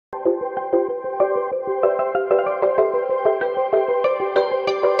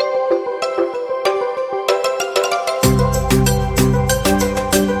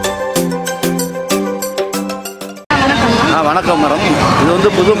வணக்கம் மேடம். இது வந்து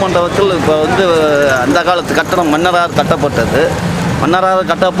புது மண்டபத்தில் இப்போ வந்து அந்த காலத்து கட்டணம் மன்னரால் கட்டப்பட்டது. மன்னரால்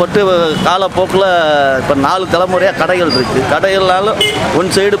கட்டப்பட்டு காலப்போக்கில் இப்போ 4 தலைமுறையாக கடைகள் இருக்குது. கடைகள்னாலும்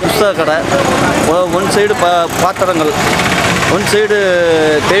ஒன் சைடு புஸ்தக கடை, ஒன் சைடு பாத்திரங்கள், one side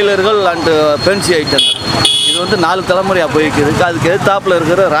டெய்லர்கள் and Bency item. இது வந்து 4 தலைமுறையாக போய்க்குது. அதுக்கு எதிர்த்தாப்பில்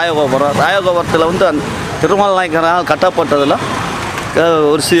இருக்கிற ராயகோபுரம். ராயகோபுரத்தில் வந்து அந்த திருமலை நாயக்கனால் கட்டப்பட்டதில்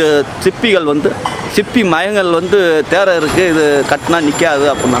ஒரு சிப்பிகள் வந்து சிப்பி மயங்கள் வந்து தேரை இருக்குது. இது கட்டினா நிற்காது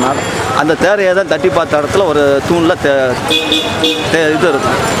அப்படின்னால அந்த தேரையை தான் தட்டி பார்த்த இடத்துல ஒரு தூணில் இது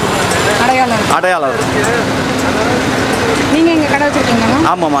இருக்கும், அடையாளம் இருக்கும். நீங்கள் இங்கே கடை வச்சுருக்கீங்களா?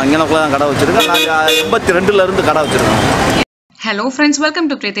 ஆமாம்மா, இங்கனக்குள்ள தான் கடை வச்சுருக்கேன். நாங்கள் 82 கடை வச்சுருக்கோம். Hello friends,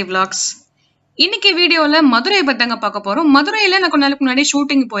 welcome to Preethi vlogs. இன்னைக்கு வீடியோல மதுரை பத்தாங்க பார்க்க போறோம். மதுரையில நான் கொஞ்ச நாளுக்கு முன்னாடி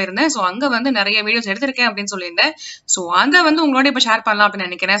ஷூட்டிங் போயிருந்தேன். ஸோ அங்க வந்து நிறைய வீடியோஸ் எடுத்திருக்கேன் அப்படின்னு சொல்லியிருந்தேன். ஸோ அதை வந்து உங்களோட இப்போ ஷேர் பண்ணலாம் அப்படின்னு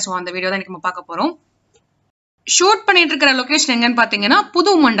நினைக்கிறேன். ஸோ அந்த வீடியோ தான் நம்ம பார்க்க போறோம். ஷூட் பண்ணிட்டு இருக்கிற லொகேஷன் எங்கன்னு பாத்தீங்கன்னா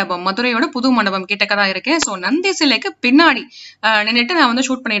புது மண்டபம், மதுரையோட புது மண்டபம் கிட்டக்க தான் இருக்கேன். ஸோ நந்தி சிலைக்கு பின்னாடி நின்றுட்டு நான் வந்து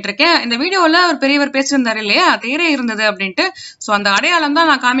ஷூட் பண்ணிட்டு இருக்கேன். இந்த வீடியோல ஒரு பெரியவர் பேசியிருந்தாரு இல்லையா, தேரே இருந்தது அப்படின்ட்டு. ஸோ அந்த அடையாளம் தான்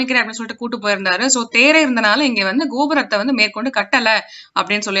நான் காமிக்கிறேன் அப்படின்னு சொல்லிட்டு கூட்டு போயிருந்தாரு. ஸோ தேரே இருந்தனால இங்க வந்து கோபுரத்தை வந்து மேற்கொண்டு கட்டல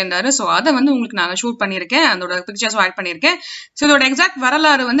அப்படின்னு சொல்லியிருந்தாரு. ஸோ அதை வந்து உங்களுக்கு நாங்க ஷூட் பண்ணியிருக்கேன், அதோட பிக்சர்ஸும் ஆட் பண்ணியிருக்கேன். ஸோ இதோட எக்ஸாக்ட்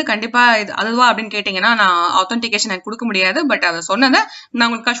வரலாறு வந்து கண்டிப்பா இது அதுவா அப்படின்னு கேட்டீங்கன்னா நான் ஆத்தென்டிகேஷன் எனக்கு கொடுக்க முடியாது. பட் அதை சொன்னதை நான்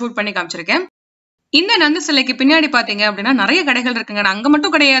உங்களுக்காக ஷூட் பண்ணி காமிச்சிருக்கேன். இந்த நந்தி சிலைக்கு பின்னாடி பாத்தீங்க அப்படின்னா நிறைய கடைகள் இருக்குங்க. அங்க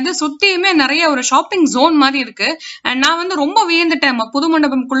மட்டும் கிடையாது, சுத்தியுமே நிறைய ஒரு ஷாப்பிங் ஜோன் மாதிரி இருக்கு. அண்ட் நான் வந்து ரொம்ப வியந்துட்டேன், புது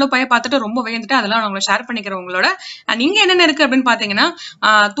மண்டபம்குள்ள போய் பார்த்துட்டு ரொம்ப வியந்துட்டேன். அதெல்லாம் நான் உங்களை ஷேர் பண்ணிக்கிறேன் உங்களோட. அண்ட் இங்க என்னென்ன இருக்கு அப்படின்னு பாத்தீங்கன்னா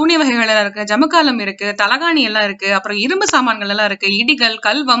துணி வகைகள் எல்லாம் இருக்கு, ஜமக்காலம் இருக்கு, தலகாணி எல்லாம் இருக்கு, அப்புறம் இரும்பு சாமான்கள் எல்லாம் இருக்கு, இடிகள்,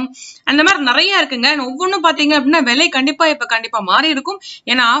 கல்வம், அந்த மாதிரி நிறைய இருக்குங்க. ஒவ்வொன்றும் பாத்தீங்க அப்படின்னா விலை கண்டிப்பா மாறி இருக்கும்.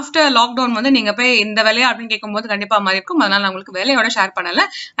 ஏன்னா ஆஃப்டர் லாக்டவுன் வந்து நீங்க போய் இந்த விலையா அப்படின்னு கேட்கும்போது கண்டிப்பா மாறி இருக்கும். அதனால நான் உங்களுக்கு விலையோட ஷேர் பண்ணல.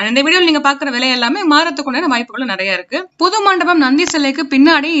 அண்ட் இந்த வீடியோல நீங்க பாக்குற விலை எல்லாமே மாறத்துக்குண்டான வாய்ப்புகளும் நிறைய இருக்கு. புது மண்டபம் நந்தி சிலைக்கு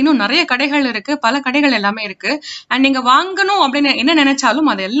பின்னாடி இன்னும் நிறைய கடைகள் இருக்கு, பல கடைகள் எல்லாமே இருக்கு. அண்ட் நீங்க வாங்கணும் அப்படின்னு என்ன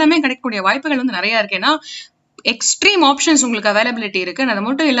நினைச்சாலும் அது எல்லாமே கிடைக்கக்கூடிய வாய்ப்புகள் வந்து நிறைய இருக்கு. ஏன்னா எக்ஸ்ட்ரீம் ஆப்ஷன்ஸ் உங்களுக்கு அவைலபிலிட்டி இருக்கு. அது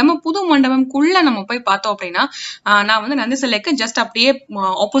மட்டும் இல்லாம புது மண்டபம்குள்ள நம்ம போய் பார்த்தோம் அப்படின்னா நான் வந்து நந்தி சிலைக்கு ஜஸ்ட் அப்படியே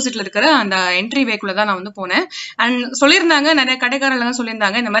ஆப்போசிட்ல இருக்கிற அந்த என்ட்ரி வேக்குள்ள தான் நான் வந்து போனேன். அண்ட் சொல்லியிருந்தாங்க, நிறைய கடைக்காரர்கள்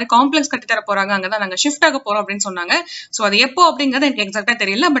சொல்லியிருந்தாங்க இந்த மாதிரி காம்ப்ளெக்ஸ் கட்டி தர போறாங்க, அங்கதான் நாங்க ஷிஃப்ட் ஆக போறோம் அப்படின்னு சொன்னாங்க. சோ அது எப்போ அப்படிங்கறது எனக்கு எக்ஸாக்டா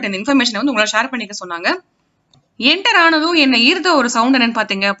தெரியல. பட் இந்த இன்ஃபர்மேஷன் வந்து உங்களை ஷேர் பண்ணிக்க சொன்னாங்க. என்டர் ஆனதும் என்ன ஈர்த்த ஒரு சவுண்ட் என்னன்னு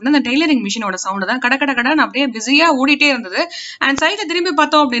பாத்தீங்க அப்படின்னா இந்த டெய்லரிங் மிஷினோட சவுண்ட் தான். கடன்னு அப்படியே பிஸியா ஓடிட்டே இருந்தது. அண்ட் சைட்ல திரும்பி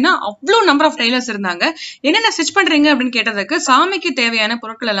பார்த்தோம் அப்படின்னா அவ்வளவு நம்பர் ஆஃப் டெய்லர்ஸ் இருந்தாங்க. என்னென்ன ஸ்டிச் பண்றீங்க அப்படின்னு கேட்டதுக்கு சாமிக்கு தேவையான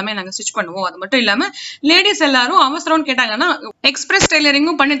பொருட்கள் எல்லாமே நாங்க ஸ்டிச் பண்ணுவோம், அது மட்டும் இல்லாம லேடிஸ் எல்லாரும் அவசரம்னு கேட்டாங்கன்னா எக்ஸ்பிரஸ்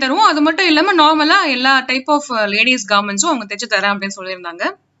டெய்லரிங்கும் பண்ணி தருவோம், அது மட்டும் இல்லாம நார்மலா எல்லா டைப் ஆஃப் லேடிஸ் கார்மெண்ட்ஸும் அவங்க தைச்சு தரேன் அப்படின்னு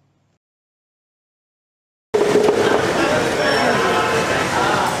சொல்லியிருந்தாங்க.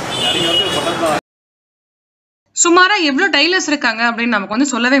 சுமாரா எவ்வளவு டைலர்ஸ் இருக்காங்க அப்படின்னு நமக்கு வந்து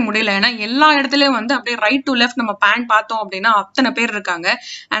சொல்லவே முடியல. ஏன்னா எல்லா இடத்துலயும் வந்து அப்படியே ரைட் டு லெஃப்ட் நம்ம பேன் பார்த்தோம் அப்படின்னா அத்தனை பேர் இருக்காங்க.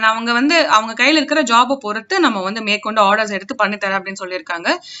 அண்ட் அவங்க வந்து அவங்க கையில இருக்கிற ஜாபை பொறுத்து நம்ம வந்து மேற்கொண்டு ஆர்டர்ஸ் எடுத்து பண்ணி தரேன் அப்படின்னு சொல்லியிருக்காங்க.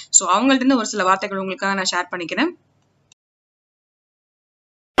 ஸோ அவங்கள்ட்ட இருந்து ஒரு சில வார்த்தைகள் உங்களுக்காக நான் ஷேர் பண்ணிக்கிறேன்.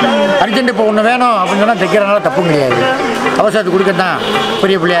 அர்ஜென்ட் இப்போ ஒன்று வேணும் அப்படின்னு சொன்னால் தைக்கிறனால தப்பு கிடையாது. அவசரத்துக்கு கொடுக்கத்தான்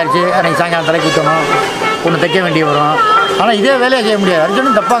பெரிய பிள்ளையாச்சு, அன்றைக்கி சாயங்காலம் தலைக்கு ஊற்றணும், ஒன்று தைக்க வேண்டிய வரும். ஆனால் இதே வேலையை செய்ய முடியாது,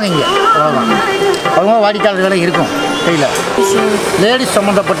 அர்ஜென்ட்டும் தப்பாங்க இங்கே. அவ்வளோதான், அவங்க வாடிக்கையாளர் வேலை இருக்கும் கையில். லேடிஸ்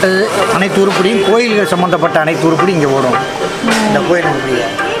சம்மந்தப்பட்டது அனைத்து உருப்படியும், கோயில்கள் சம்மந்தப்பட்ட அனைத்து உருப்படியும் இங்கே ஓடும். இந்த கோயில்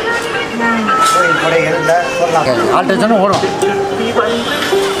ஆல்ட்ரேஷனும் ஓடும்.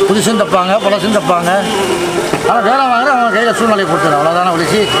 புதுசும் தப்பாங்க, பழசும் தப்பாங்க. ஆனால் வேலை வாங்குற அவங்க கையில் சூழ்நிலை பொறுத்தது அவ்வளோதான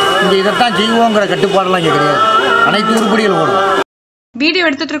ஒழிச்சு இங்கே இதைத்தான் செய்வோங்கிற கட்டுப்பாடெல்லாம் இங்கே கிடையாது. அனைத்து உருப்படிகள் ஓடும். வீடியோ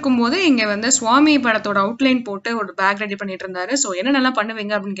எடுத்துட்டு இருக்கும் போது இங்க வந்து சுவாமி படத்தோட அவுட்லைன் போட்டு ஒரு பேக் ரெடி பண்ணிட்டு இருந்தாரு. ஸோ என்னென்னலாம்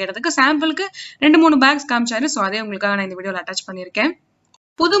பண்ணுவீங்க அப்படின்னு கேட்டதுக்கு சாம்பிளுக்கு 2-3 பேக்ஸ் காமிச்சாரு. ஸோ அதே உங்களுக்காக நான் இந்த வீடியோல அட்டாச் பண்ணியிருக்கேன்.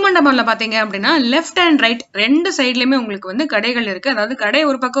 புது மண்டபம்ல பாத்தீங்க அப்படின்னா லெஃப்ட் அண்ட் ரைட் 2 சைட்லயுமே உங்களுக்கு வந்து கடைகள் இருக்கு. அதாவது கடை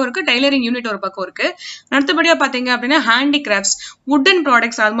ஒரு பக்கம் இருக்கு, டைலரிங் யூனிட் ஒரு பக்கம் இருக்கு. அடுத்தபடியா பாத்தீங்க அப்படின்னா ஹேண்டிகிராஃப்ட்ஸ், வுட்டன்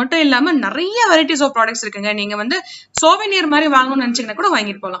ப்ராடக்ட்ஸ், அது மட்டும் இல்லாம நிறைய வெரைட்டிஸ் ஆஃப் ப்ராடக்ட்ஸ் இருக்குங்க. நீங்க வந்து சோவனியர் மாதிரி வாங்கணும்னு நினைச்சீங்கன்னா கூட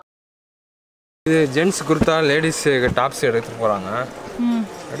வாங்கிட்டு போகலாம். இது ஜென்ஸ் குர்த்தா, லேடிஸ் டாப்ஸ் எடுத்துட்டு போறாங்க.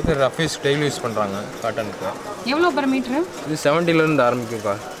 அடுத்து ரஃபீஸ் டெய்லி யூஸ் பண்றாங்க காட்டனுக்கு. எவ்வளவு per மீட்டர்? இது 70 ல இருந்து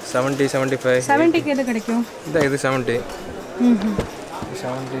ஆரம்பிக்கும்க்கா. 70, 75. 70க்கு எது கிடைக்கும்? இது 70.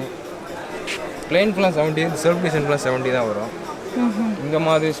 70. பிளைன் ஃபுல்லாக 70, செல்ஃப் டிசைன் ஃபுல்லாக 70 தான் வரும். இந்த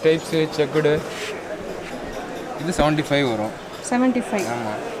மாதிரி ஸ்டைப்ஸு செக்குடு இது 75 வரும். 75.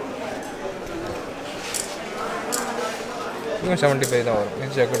 ஆமாம், இதுவும் 75 தான் வரும்.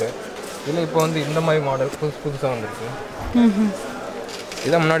 இது செக்குடு. இதில் இப்போ வந்து இந்த மாதிரி மாடல் புதுசாக வந்துருக்கு.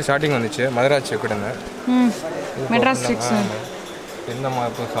 இதான் முன்னாடி ஸ்டார்டிங் வந்துச்சு, மதுரை செக்குடுங்க. மெட்ராஸ் செக்ஸ் இந்த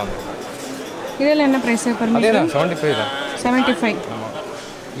மாதிரி புதுசாக வந்துருக்கு. இதெல்லாம் என்ன பிரைஸ்? அதே தான் 75 தான். 75.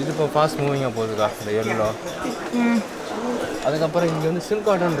 இது இப்போ ஃபாஸ்ட் மூவிங்காக போகுதுக்கா இந்த எல்லோ. அதுக்கப்புறம் இங்கே வந்து சில்க்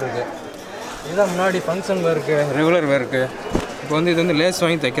காட்டன் இருக்குது. இதுதான் முன்னாடி ஃபங்க்ஷன் வேருக்கு, ரெகுலர் வேருக்கு. இப்போ வந்து இது வந்து லேஸ்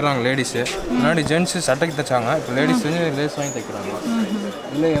வாங்கி தைக்கிறாங்க லேடிஸு. முன்னாடி ஜென்ஸு சட்டைக்கு தைச்சாங்க, இப்போ லேடிஸ் வந்து லேஸ் வாங்கி தைக்கிறாங்க.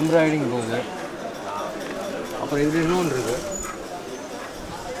 இல்லை எம்ப்ராய்டிங் போகுது. அப்புறம் இது இன்னொன்று இருக்குது.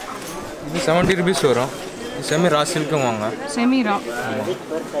 இது 70 rupees வரும். இது செமி ரா சில்க்கும் வாங்க. செமி ரா.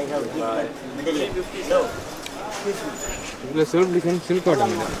 இதில் செல்ஃப் டிசைன் சில்க்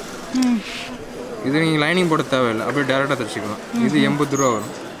காட்டன் இது. இது நீங்கள் லைனிங் போட தேவையில்லை, அப்படியே டேரெக்டாக தைச்சிக்கலாம். இது 80 ரூபா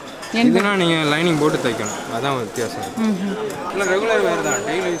வரும். இதுனா நீங்கள் லைனிங் போட்டு தைக்கணும், அதான் வித்தியாசம். இல்லை ரெகுலர் வேறு தான்,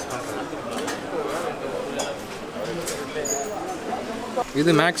 டெய்லி யூஸ் பண்ணுறது.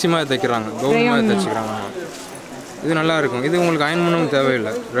 இது மேக்ஸிமாக தைக்கிறாங்க, கவுன் மாதிரி தைச்சிக்கிறாங்க. இது நல்லாயிருக்கும். இது உங்களுக்கு அயன் பண்ணவும்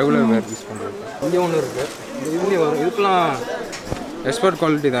தேவையில்லை, ரெகுலர் வேர் யூஸ் பண்ணுறது. இங்கே ஒன்று இருக்குது, இதுலேயே வரும். இதுக்கெலாம் எக்ஸ்பர்ட்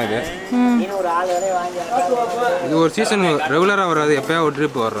குவாலிட்டி தான் இது. இது ஒரு சீசன் ரெகுலராக வராது, எப்போயா ஒரு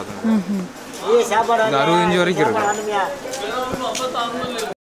ட்ரிப் வர்றது. இது 60 inch வரைக்கும் இருக்கு.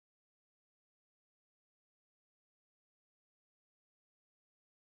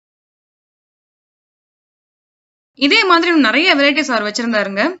 இதே மாதிரி நிறைய வெரைட்டிஸ் அவர்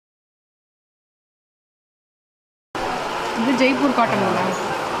வச்சிருந்தாருங்க. இது ஜெய்ப்பூர் காட்டன்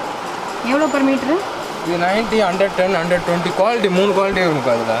எவ்வளோ பர் மீட்டரு? இது 90, 110, 120 குவாலிட்டி, 3 குவாலிட்டி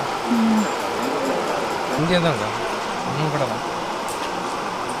இருக்கும் அதில். இங்கே தாங்க 3 கடை தான்.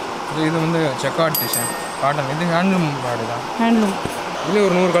 இது வந்து செக்கார்ட் டிசைன் காட்டன். இது ஹேண்ட்லூம் மேடு தான். ஹேண்ட்லூம். இதுலேயும்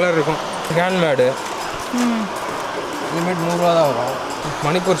ஒரு 100 கலர் இருக்கும். ஹேண்ட்மேடு. இதுமாரி 100 ரூபா தான் வரும்.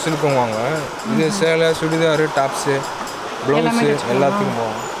 மணிப்பூர் சில்க்கும் வாங்க. இது சேலை, சுடிதாரு, டாப்ஸு, ப்ளவுஸு எல்லாத்துக்கும்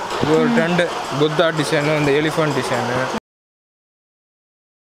போவோம். இது ஒரு ட்ரெண்டு. புத்தா டிசைனு, இந்த எலிஃபண்ட் டிசைனு.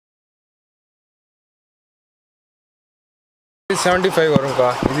 75 வரும்க்கா.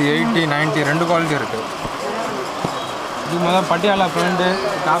 இது 80, 90 2 குவாலிட்டி இருக்குது. இது முதல்ல பட்டியாலா பேண்ட்டு,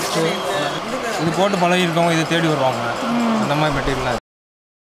 டாப்ஸு, இது போட்டு பழகிருக்கவங்க இதை தேடி வருவாங்க. அந்த மாதிரி மெட்டீரியல்லாம்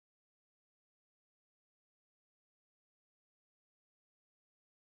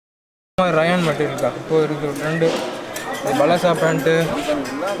ரயான் மெட்டீரியல்க்கா. இப்போ இருக்குது ட்ரெண்டு. இது பலாசா பேண்ட்டு,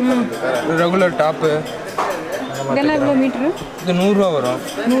 ரெகுலர் டாப்பு. இதெல்லாம் எவ்வளோ மீட்ரு? இது 100 ரூபா வரும்.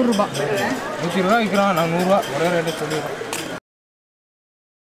 100 ரூபா. 120 ரூபா விற்கிறோம், நான் 100 ரூபா ஒரே ரேட்டு சொல்லிடுறோம்.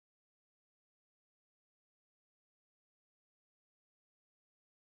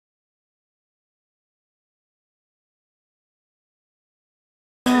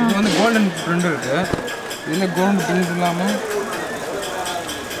 இது வந்து கோல்டன் பிரிண்ட் இருக்கு. இதில் கோல்டு பிரிண்ட் இல்லாமல்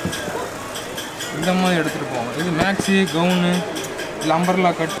இந்த மாதிரி எடுத்துகிட்டு போவாங்க. இது மேக்ஸி, கவுனு, இல்லை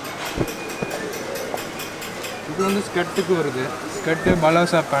அம்பர்லா கட். இது வந்து ஸ்கர்ட்டுக்கு வருது. Skirt,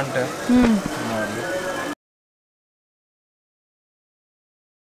 palazzo pant.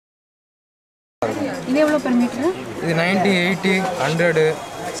 இது எவ்வளோ பர் மீட்ரு? இது 90, 80, 100.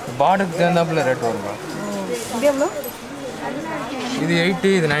 பார்டருக்கு தகுந்தாப்புல ரேட் வருங்க. இது எவ்வளோ? இது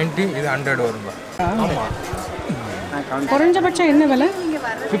 80, இது 90, இது 100 வருங்க. ஆமாம். குறைஞ்சபட்சம் என்ன விலை?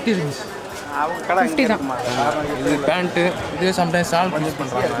 50 rupees. 50 தான். இது பேண்ட்டு. இது சம்டைம்ஸ் சால்ட் யூஸ்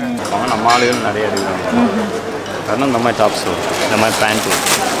பண்ணுறாங்க. நம்ம ஆளுகள் நிறைய இருக்காங்க. കാരണം இந்த மாதிரி டாப்ஸ் வரும், இந்த மாதிரி பேண்ட் வரும்.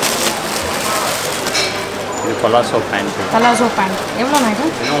 இது பலாசோ பேண்ட்டு. பலாசோ பேண்ட் எவ்வளோ இது?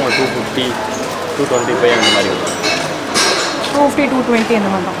 இன்னும் உங்களுக்கு 250, 225 அந்த மாதிரி வரும். 250, 220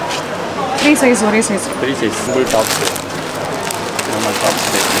 அந்த மாதிரி தான். 3 சைஸ், ஒரே சைஸ். 3 size single tops. இந்த மாதிரி டாப்ஸ்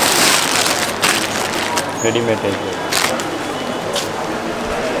டைப், ரெடிமேட் டைப்,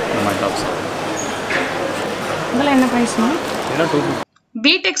 இந்த மாதிரி டாப்ஸ். இதெல்லாம் என்ன ப்ரைஸ்னா? இதெல்லாம் 250.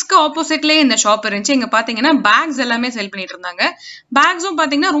 V.TEXக்கு ஆப்போசிட்லேயே இந்த ஷாப் இருந்துச்சு. இங்கே பார்த்தீங்கன்னா பேக்ஸ் எல்லாமே செல் பண்ணிட்டு இருந்தாங்க. பேக்ஸும்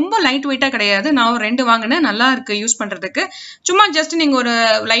பார்த்தீங்கன்னா ரொம்ப லைட் வெயிட்டாக கிடையாது. நான் ஒரு 2 வாங்கினேன், நல்லா இருக்கு யூஸ் பண்ணுறதுக்கு. சும்மா ஜஸ்ட் நீங்கள் ஒரு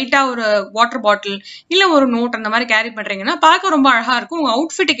லைட்டாக ஒரு வாட்டர் பாட்டில் இல்லை ஒரு நோட் அந்த மாதிரி கேரி பண்ணுறீங்கன்னா பார்க்க ரொம்ப அழகாக இருக்கும். உங்கள்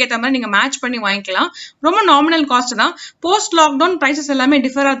அவுட்ஃபிட்டுக்கு ஏற்ற மாதிரி நீங்கள் மேட்ச் பண்ணி வாங்கிக்கலாம். ரொம்ப நாமினல் காஸ்ட் தான். போஸ்ட் லாக்டவுன் ப்ரைஸஸ் எல்லாமே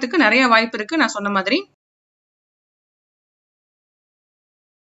டிஃபர் ஆகிறதுக்கு நிறைய வாய்ப்பு இருக்குது நான் சொன்ன மாதிரி.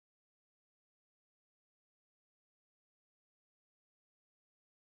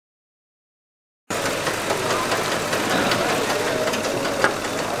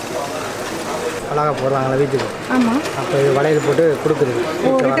 அழகாக போடுவாங்களா வீட்டுக்கு. ஆமாம். அப்போ இது வளையல் போட்டு கொடுக்குறது.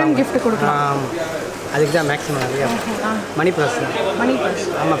 ரிட்டர்ன் கிஃப்ட் கொடுக்கலாம். அதுக்கு தான் மேக்ஸிமம் நிறையா மணி ப்ளஸ். மணி ப்ளஸ்.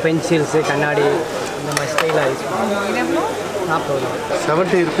 ஆமாம், பென்சில்ஸு, கண்ணாடி இந்த மாதிரி ஸ்டைலாக யூஸ் பண்ணுவோம். 40 ரூபா.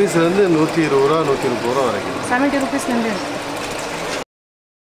 70 rupeesலேருந்து 120 ரூபா, 130 ரூபா வரைக்கும். 70 rupeesலேருந்து.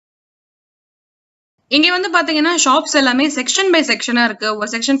 இங்க வந்து பாத்தீங்கன்னா ஷாப்ஸ் எல்லாமே செக்ஷன் பை செக்ஷனா இருக்கு. ஒரு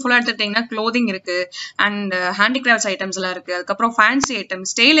செக்ஷன் ஃபுல்லா எடுத்துட்டீங்கன்னா க்ளோதிங் இருக்கு, அண்ட் ஹேண்டிகிராஃப்ட்ஸ் ஐட்டம்ஸ் எல்லாம் இருக்கு, அதுக்கப்புறம் ஃபேன்சி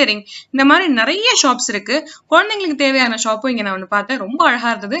ஐட்டம்ஸ், டெய்லரிங், இந்த மாதிரி நிறைய ஷாப்ஸ் இருக்கு. குழந்தைங்களுக்கு தேவையான ஷாப்பும் இங்க நான் ஒன்று பார்த்தேன், ரொம்ப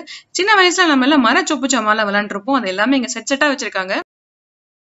அழகா இருந்தது. சின்ன வயசுல நம்ம எல்லாம் மர சொப்பு சாமான்ல விளையாண்டுருப்போம், அது எல்லாமே இங்க செட் செட்டா வச்சிருக்காங்க.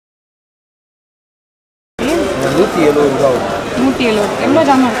 170 ரூபா. 170 எவ்வளோ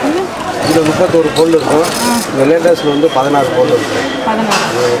ஜாமான் இருக்குங்க? இதில் 31 பொருள் இருக்கும். இந்த லேட்டஸ்ட்ல வந்து 16 பொருள் இருக்கும்.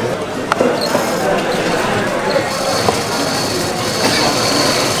 16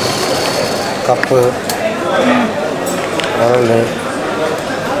 கப்பு, ரவுண்டு,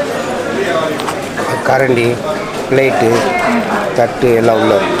 கரண்டி, பிளேட்டு, தட்டு எல்லாம்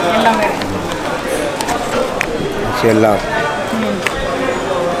உள்ள எல்லாம்.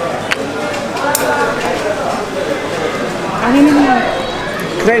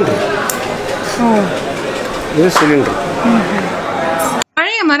 கிரைண்டர், இது சிலிண்டர்.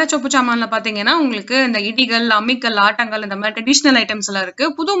 பழைய மர சொப்பு சாமான்ல பாத்தீங்கன்னா உங்களுக்கு இந்த இடிகள், அம்மிக்கல், ஆட்டங்கள், இந்த மாதிரி ட்ரெடிஷனல் ஐட்டம்ஸ் எல்லாம் இருக்கு.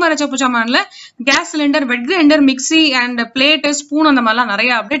 புது மர சொப்பு சாமான்ல gas cylinder, wet grinder, mixie and plate, spoon, அந்த மாதிரிலாம்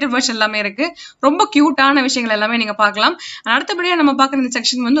நிறைய அப்டேட்டட் வெர்ஷன் எல்லாமே இருக்கு. ரொம்ப கியூட்டான விஷயங்கள் எல்லாமே நீங்க பார்க்கலாம். அடுத்தபடியா நம்ம பார்க்குற இந்த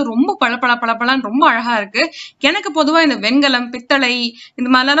செக்ஷன் வந்து ரொம்ப பளபளன்னு ரொம்ப அழகா இருக்கு. எனக்கு பொதுவா இந்த வெண்கலம், பித்தளை,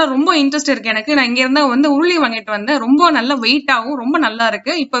 இந்த மாதிரிலாம் ரொம்ப இன்ட்ரெஸ்ட் இருக்கு எனக்கு. நான் இங்க இருந்தா வந்து உருளி வாங்கிட்டு வந்தேன். ரொம்ப நல்ல வெயிட்டாகவும் ரொம்ப நல்லா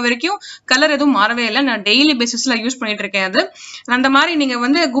இருக்கு. இப்ப வரைக்கும் கலர் எதுவும் மாறவே இல்லை. நான் டெய்லி பேசிஸ்ல யூஸ் பண்ணிட்டு இருக்கேன். அது அந்த மாதிரி நீங்க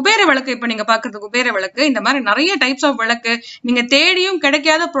வந்து குபேர விளக்கு, இப்ப நீங்க பாக்குறது குபேர விளக்கு, இந்த மாதிரி நிறைய டைப்ஸ் ஆஃப் விளக்கு நீங்க தேடியும்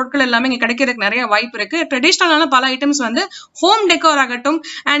கிடைக்காத பொருட்கள் எல்லாமே இங்க கிடைக்கிறதுக்கு நிறைய வாய்ப்பு இருக்கு. ட்ரெடிஷனலான பல ஐட்டம்ஸ் வந்து ஹோம் டெக்கோர் ஆகட்டும்,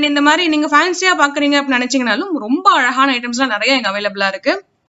 அண்ட் இந்த மாதிரி நீங்க ஃபேன்சியா பாக்குறீங்க அப்படின்னு நினைச்சீங்கன்னாலும் ரொம்ப அழகான ஐட்டம்ஸ் எல்லாம் நிறைய இங்க அவைலபிளா இருக்கு.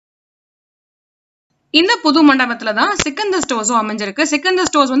 இந்த புது மண்டபத்துல தான் சிக்கந்தர் ஸ்டோர்ஸும் அமைஞ்சிருக்கு. சிக்கந்தர்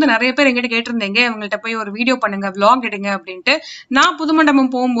ஸ்டோர்ஸ் வந்து நிறைய பேர் எங்கிட்ட கேட்டிருந்தீங்க, இவங்கள்ட்ட போய் ஒரு வீடியோ பண்ணுங்க, விளாக் எடுங்க அப்படின்ட்டு. நான் புது மண்டபம்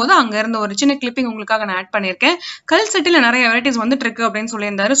போகும்போது அங்க இருந்த ஒரு சின்ன கிளிப்பிங் உங்களுக்காக நான் ஆட் பண்ணிருக்கேன். கல் செட்டில நிறைய வெரைட்டிஸ் வந்துட்டு இருக்கு அப்படின்னு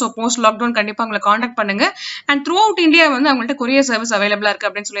சொல்லியிருந்தாரு. ஸோ போஸ்ட் லாக்டவுன் கண்டிப்பா உங்களை காண்டாக்ட் பண்ணுங்க. அண்ட் த்ரூ அவுட் இந்தியா வந்து அவங்கள்ட்ட கொரியர் சர்வீஸ் அவைலபிளா இருக்கு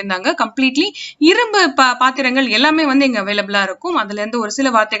அப்படின்னு சொல்லியிருந்தாங்க. கம்ப்ளீட்லி இரும்பு பாத்திரங்கள் எல்லாமே வந்து இங்க அவைலபிளா இருக்கும். அதுல இருந்து ஒரு சில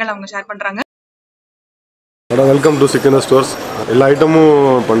வார்த்தைகள் அவங்க ஷேர் பண்றாங்க. Welcome to Sikandar stores. எல்லா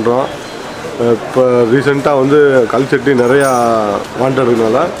ஐட்டமும் பண்ணுறோம். இப்போ ரீசெண்டாக வந்து கல் சட்டி நிறையா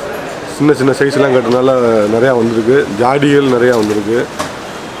வாண்டதுனால சின்ன சின்ன சைஸ்லாம் கட்டுறதுனால நிறையா வந்திருக்கு. ஜாடிகள் நிறையா வந்திருக்கு.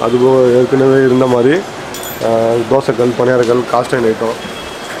 அதுபோக ஏற்கனவே இருந்த மாதிரி தோசைக்கல், பணியாரக்கல், காஸ்டைன் ஐட்டம்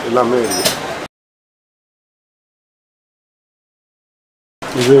எல்லாமே இருக்குது.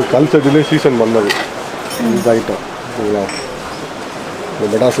 இது கல் சட்டிலே சீசன் பண்ணது இந்த ஐட்டம். சரிங்களா, இந்த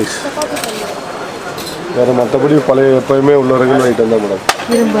மெடா சைஸ். வேறு மற்றபடி பழைய எப்போயுமே உள்ள ரெகுலர் ஐட்டம் தான் மேடம்.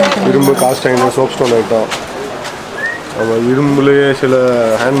 இரும்பு, காஸ்டைனு, சோப்ஸ்டோன் ஐட்டம், அப்புறம் இரும்புலேயே சில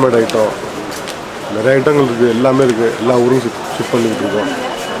ஹேண்ட்மேட் ஐட்டம், நிறைய ஐட்டங்கள் இருக்குது. எல்லாமே இருக்குது. எல்லா ஊரும் ஷிப் பண்ணிக்கிட்டு இருக்கோம்.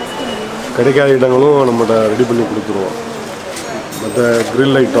 கிடைக்காத ஐட்டங்களும் நம்மகிட்ட ரெடி பண்ணி கொடுத்துருவோம். மற்ற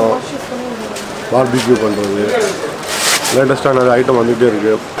க்ரில் ஐட்டம், பார்பிக்யூ பண்ணுறது, லேட்டஸ்ட்டாக நிறைய ஐட்டம் வந்துகிட்டே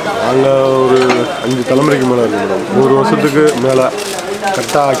இருக்குது. நாங்கள் ஒரு 5 தலைமுறைக்கு மேலே இருக்குது மேடம். 100 வருஷத்துக்கு மேலே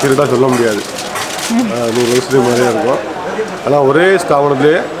கரெக்டாக அக்யூரேட்டாக சொல்ல முடியாது. 100 வருஷத்துக்கு மேலே இருக்கும். ஆனால் ஒரே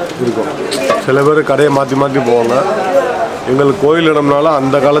ஸ்தாபனத்திலே இருக்கும். சில பேர் கடையை மாற்றி மாற்றி போவாங்க. எங்களுக்கு கோயில் இடம்னால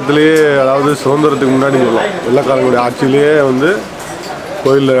அந்த காலத்திலேயே, அதாவது சுதந்திரத்துக்கு முன்னாடி சொல்லலாம், வெள்ளைக்காரங்களுடைய ஆட்சியிலேயே வந்து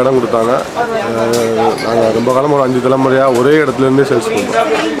கோயிலில் இடம் கொடுத்தாங்க. நாங்கள் ரொம்ப காலம் ஒரு 5 தலைமுறையாக ஒரே இடத்துலேருந்தே சேல்ஸ் பண்ணுறோம்.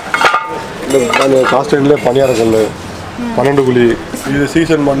 இந்த காஸ்டைன்லேயே பணியாரக்கல் 12 குழி, இது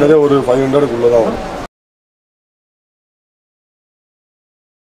சீசன் பண்ணதே ஒரு 500க்குள்ளே தான் வரும்.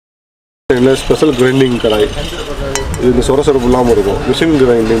 இல்லை ஸ்பெஷல் கிரைண்டிங் கடாய். இது இந்த சொரசொரப்பு இல்லாமல் இருக்கும். மிஷின்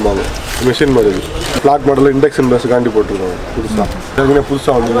கிரைண்டிங் பாங்க, மிஷின் மாடல். ஃப்ளாட் மாடலில் இண்டக்ஷன் பேஸ் காண்டி போட்டிருக்காங்க புதுசாக.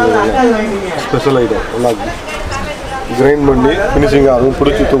 புதுசாக வந்து ஸ்பெஷல் ஐட்டம் நல்லா கிரைண்ட் பண்ணி ஃபினிஷிங்காக அதுவும்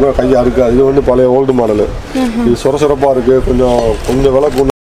பிடிச்சி தூக்க கையாக இருக்குது. இது வந்து பழைய ஓல்டு மாடலு. இது சொரசொரப்பாக இருக்குது. கொஞ்சம் விலை கூட.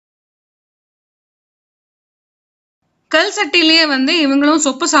 கல் சட்டிலேயே வந்து இவங்களும்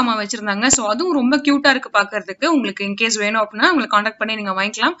சொப்பு சாமான் வச்சிருந்தாங்க. ஸோ அதுவும் ரொம்ப கியூட்டா இருக்கு பாக்குறதுக்கு. உங்களுக்கு இன்கேஸ் வேணும் அப்படின்னா உங்களை காண்டாக்ட் பண்ணி நீங்க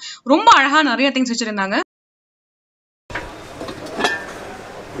வாங்கிக்கலாம். ரொம்ப அழகா நிறைய திங்ஸ் வச்சிருந்தாங்க.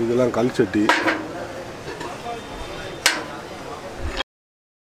 இதெல்லாம் கல் சட்டி.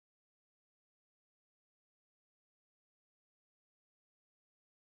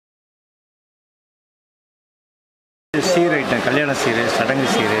 சீர் ஐட்டம், கல்யாண சீர், சடங்கு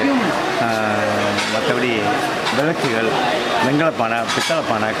சீர், மற்றபடி விளக்குகள், வெண்கலப்பானை,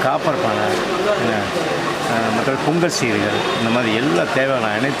 பித்தளைப்பானை, காப்பர் பானை, மற்றபடி பொங்கல் சீர்கள், இந்த மாதிரி எல்லாம்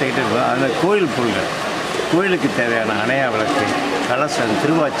தேவையான அனைத்து ஐட்டம் இருக்கும். அதில் கோயில் பொருள்கள், கோயிலுக்கு தேவையான அணையா விளக்கு, கலசம்,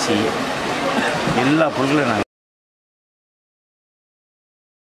 திருவாச்சி, எல்லா பொருட்களும் நாங்கள்.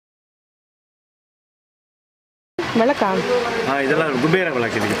 விளக்கா? இதெல்லாம் குபேர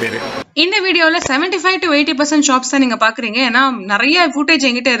விளக்கு இதுக்கு பேர். இந்த வீடியோல 75 to 80% ஷாப்ஸ் தான் நீங்க பாக்குறீங்க. ஏன்னா நிறைய ஃபுட்டேஜ்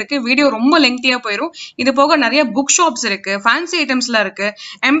எங்கிட்ட இருக்கு. வீடியோ ரொம்ப லெங்தியா போயிடும். இது போக நிறைய புக் ஷாப்ஸ் இருக்கு, ஃபேன்சி ஐட்டம்ஸ்லாம் இருக்கு,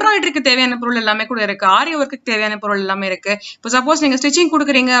 எம்ப்ராய்டரிக்கு தேவையான பொருள் எல்லாமே கூட இருக்கு, ஆரி ஒர்க்கு தேவையான பொருள் எல்லாமே இருக்கு. இப்போ சப்போஸ் நீங்க ஸ்டிச்சிங்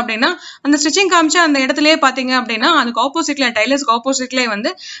கொடுக்குறீங்க அப்படின்னா அந்த ஸ்டிச்சிங் காமிச்சு அந்த இடத்துலயே பாத்தீங்க அப்படின்னா அதுக்கு ஆப்போசிட்ல டைலர்ஸ்க்கு ஆப்போசிட்லயே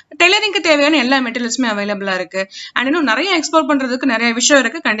வந்து டெய்லரிங்க்கு தேவையான எல்லா மெட்டீரியல்ஸுமே அவைலபிளா இருக்கு. அண்ட் இன்னும் நிறைய எக்ஸ்ப்ளோர் பண்றதுக்கு நிறைய விஷயம்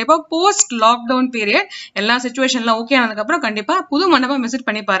இருக்கு. கண்டிப்பா போஸ்ட் லாக்டவுன் பீரியட் எல்லா சிச்சுவேஷன்ல ஓகே ஆனதுக்கு அப்புறம் கண்டிப்பா புது மண்டபம் விசிட்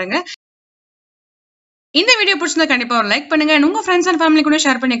பண்ணி பாருங்க. இந்த வீடியோ பிடிச்சிருந்தா கண்டிப்பா ஒரு லைக் பண்ணுங்க. உங்க ஃப்ரெண்ட்ஸ் அண்ட் ஃபேமிலி கூட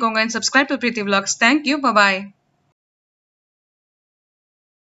ஷேர் பண்ணிக்கோங்க. And subscribe to Preethi vlogs. Thank you. Bye bye.